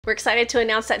We're excited to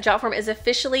announce that Jotform is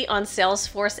officially on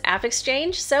Salesforce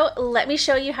AppExchange, so let me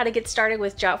show you how to get started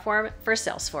with Jotform for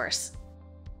Salesforce.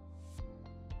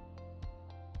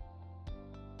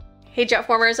 Hey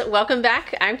Jotformers, welcome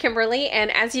back. I'm Kimberly, and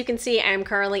as you can see, I'm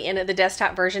currently in the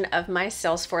desktop version of my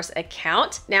Salesforce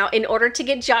account. Now, in order to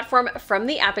get Jotform from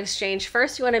the AppExchange,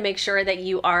 first you want to make sure that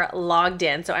you are logged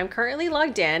in. So I'm currently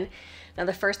logged in. Now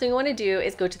the first thing we want to do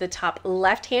is go to the top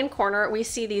left-hand corner. We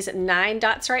see these 9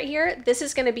 dots right here. This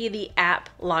is going to be the app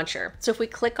launcher. So if we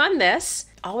click on this,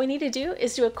 all we need to do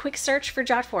is do a quick search for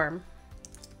Jotform.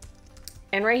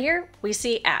 And right here, we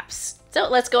see apps. So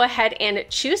let's go ahead and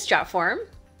choose Jotform.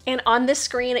 And on this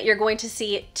screen, you're going to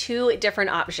see 2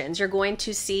 different options. You're going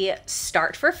to see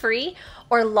start for free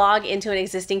or log into an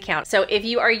existing account. So if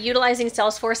you are utilizing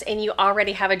Salesforce and you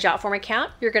already have a Jotform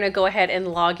account, you're gonna go ahead and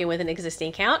log in with an existing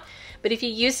account. But if you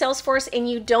use Salesforce and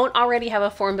you don't already have a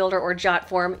form builder or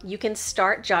Jotform, you can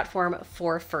start Jotform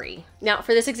for free. Now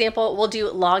for this example, we'll do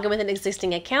log in with an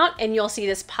existing account and you'll see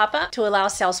this pop up to allow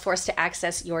Salesforce to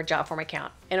access your Jotform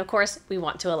account. And of course, we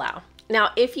want to allow.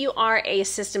 Now, if you are a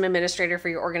system administrator for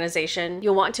your organization,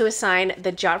 you'll want to assign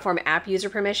the Jotform app user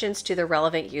permissions to the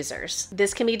relevant users.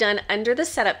 This can be done under the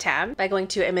Setup tab by going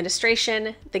to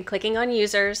Administration, then clicking on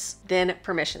Users, then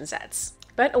Permission Sets.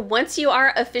 But once you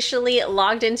are officially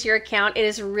logged into your account, it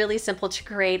is really simple to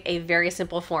create a very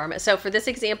simple form. So for this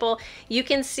example, you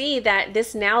can see that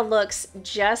this now looks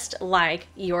just like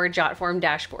your Jotform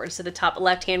dashboard. So the top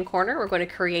left-hand corner, we're going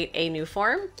to create a new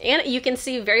form. And you can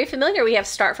see very familiar, we have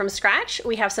start from scratch.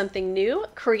 We have something new,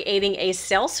 creating a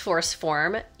Salesforce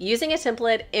form, using a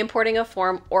template, importing a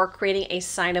form, or creating a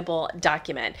signable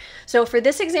document. So for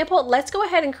this example, let's go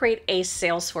ahead and create a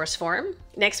Salesforce form.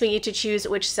 Next, we need to choose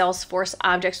which Salesforce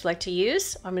objects we'd like to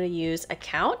use. I'm going to use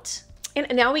account. And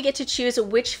now we get to choose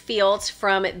which fields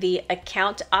from the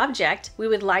account object we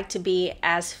would like to be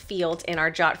as fields in our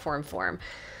Jotform form.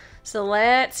 So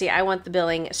let's see, I want the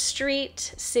billing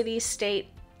street, city, state,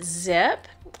 zip.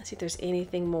 Let's see if there's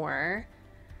anything more.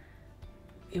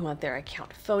 You want their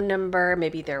account phone number,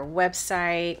 maybe their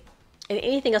website, and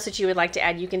anything else that you would like to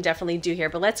add, you can definitely do here.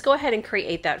 But let's go ahead and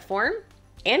create that form.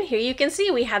 And here you can see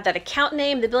we have that account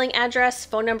name, the billing address,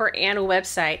 phone number, and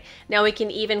website. Now we can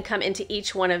even come into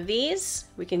each one of these.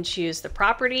 We can choose the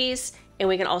properties, and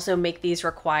we can also make these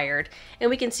required. And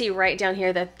we can see right down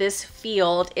here that this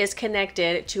field is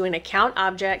connected to an account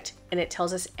object, and it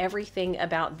tells us everything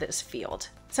about this field.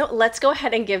 So let's go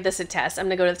ahead and give this a test. I'm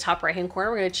gonna go to the top right-hand corner.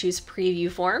 We're gonna choose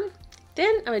preview form.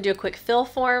 Then I'm gonna do a quick fill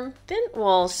form. Then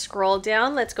we'll scroll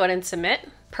down. Let's go ahead and submit.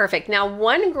 Perfect. Now,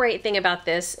 one great thing about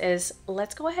this is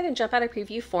let's go ahead and jump out of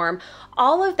preview form.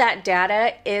 All of that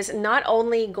data is not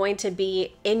only going to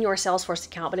be in your Salesforce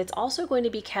account, but it's also going to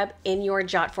be kept in your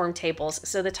Jotform tables.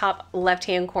 So the top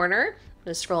left-hand corner, I'm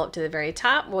going to scroll up to the very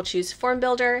top. We'll choose Form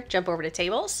Builder, jump over to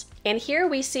Tables. And here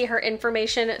we see her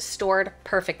information stored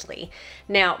perfectly.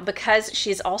 Now, because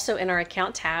she's also in our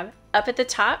Account tab, up at the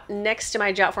top, next to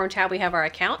my Jotform tab, we have our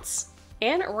Accounts.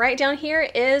 And right down here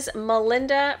is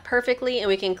Melinda perfectly, and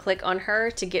we can click on her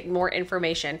to get more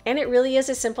information. And it really is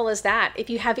as simple as that. If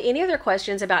you have any other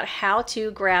questions about how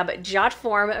to grab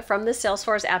Jotform from the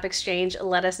Salesforce AppExchange,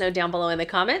 let us know down below in the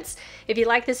comments. If you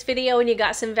like this video and you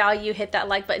got some value, hit that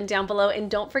like button down below, and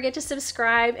don't forget to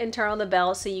subscribe and turn on the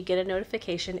bell so you get a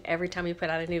notification every time we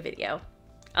put out a new video.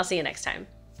 I'll see you next time.